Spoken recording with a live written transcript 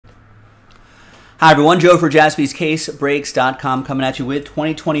Hi everyone, Joe for JaspysCaseBreaks.com coming at you with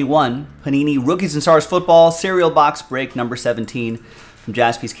 2021 Panini Rookies and Stars Football Serial Box Break number 17 from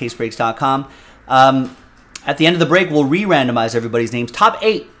JaspysCaseBreaks.com. At the end of the break, we'll re-randomize everybody's names. Top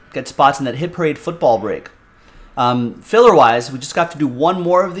 8 get spots in that Hit Parade football break. Filler-wise, we just got to do one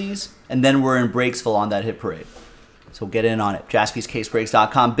more of these, and then we're in Breaksville on that Hit Parade. So get in on it.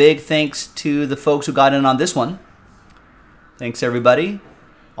 JaspysCaseBreaks.com. Big thanks to the folks who got in on this one. Thanks, everybody.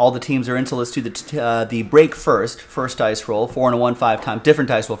 All the teams are in, so let's do the break first. First dice roll, 4 and a 1, 5 times. Different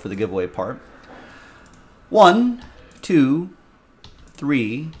dice roll for the giveaway part. 1, 2,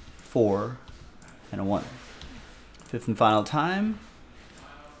 3, 4, and a 1. Fifth and final time.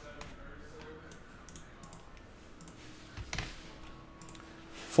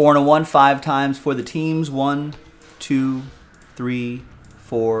 Four and a 1, 5 times for the teams. 1, 2, 3,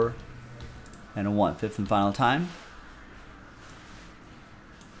 4, and a 1. Fifth and final time.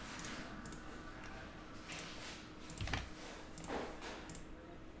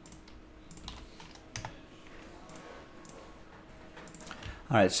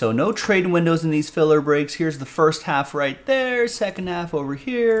 All right, so no trade windows in these filler breaks. Here's the first half right there, second half over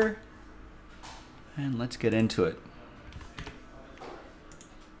here. And let's get into it.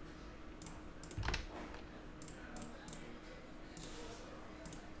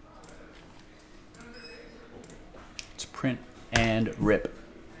 Let's print and rip.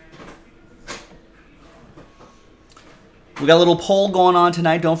 We got a little poll going on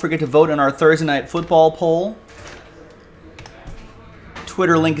tonight. Don't forget to vote in our Thursday night football poll.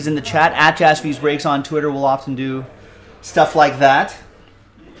 Twitter link is in the chat. At JaspysBreaks on Twitter. We'll often do stuff like that.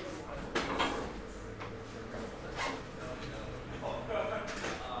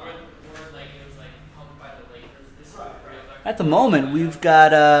 At the moment, we've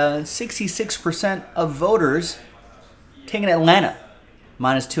got 66% of voters taking Atlanta,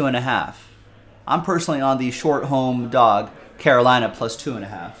 minus 2.5. I'm personally on the short home dog, Carolina, plus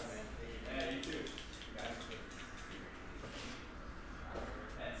 2.5.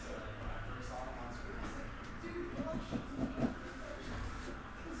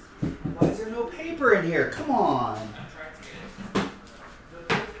 Why is there no paper in here? Come on.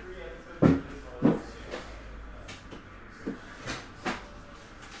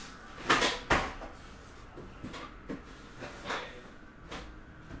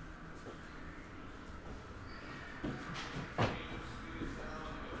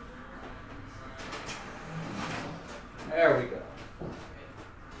 There we go.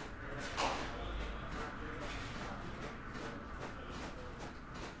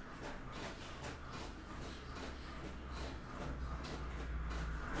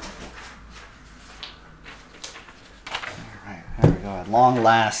 At long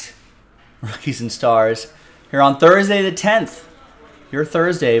last, Rookies and Stars here on Thursday the 10th. Your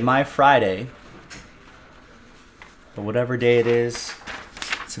Thursday, my Friday. But whatever day it is,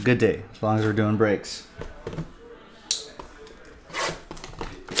 it's a good day as long as we're doing breaks.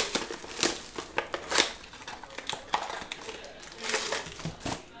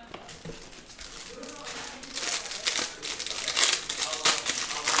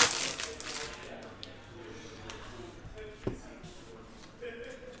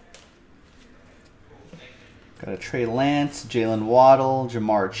 Got a Trey Lance, Jalen Waddle,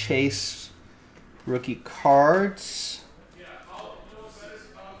 Jamar Chase, rookie cards.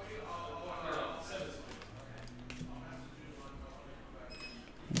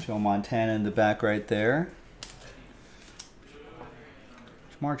 Joe Montana in the back right there.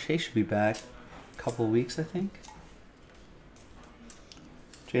 Jamar Chase should be back a couple of weeks, I think.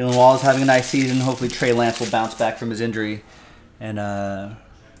 Jalen Waddle is having a nice season. Hopefully Trey Lance will bounce back from his injury and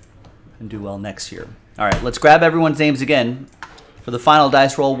do well next year. All right, let's grab everyone's names again for the final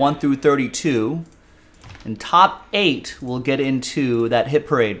dice roll, 1 through 32. In top 8, we'll get into that Hit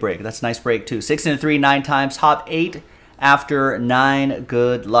Parade break. That's a nice break, too. 6 and a 3, 9 times. Top 8 after 9.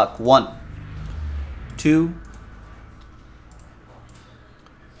 Good luck. 1, 2,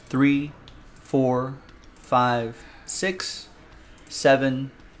 3, 4, 5, 6,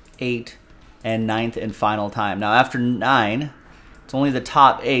 7, 8, and 9th and final time. Now, after 9... it's only the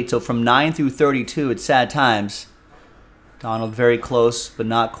top 8, so from 9 through 32, it's sad times. Donald, very close, but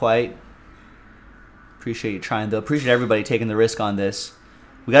not quite. Appreciate you trying, though. Appreciate everybody taking the risk on this.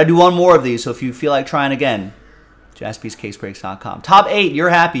 We got to do one more of these, so if you feel like trying again, JaspysCaseBreaks.com. Top 8, you're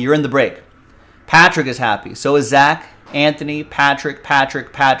happy. You're in the break. Patrick is happy. So is Zach, Anthony, Patrick.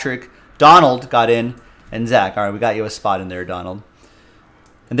 Donald got in, and Zach. All right, we got you a spot in there, Donald.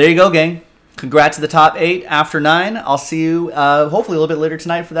 And there you go, gang. Congrats to the top 8 after 9. I'll see you hopefully a little bit later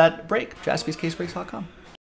tonight for that break. JaspysCaseBreaks.com.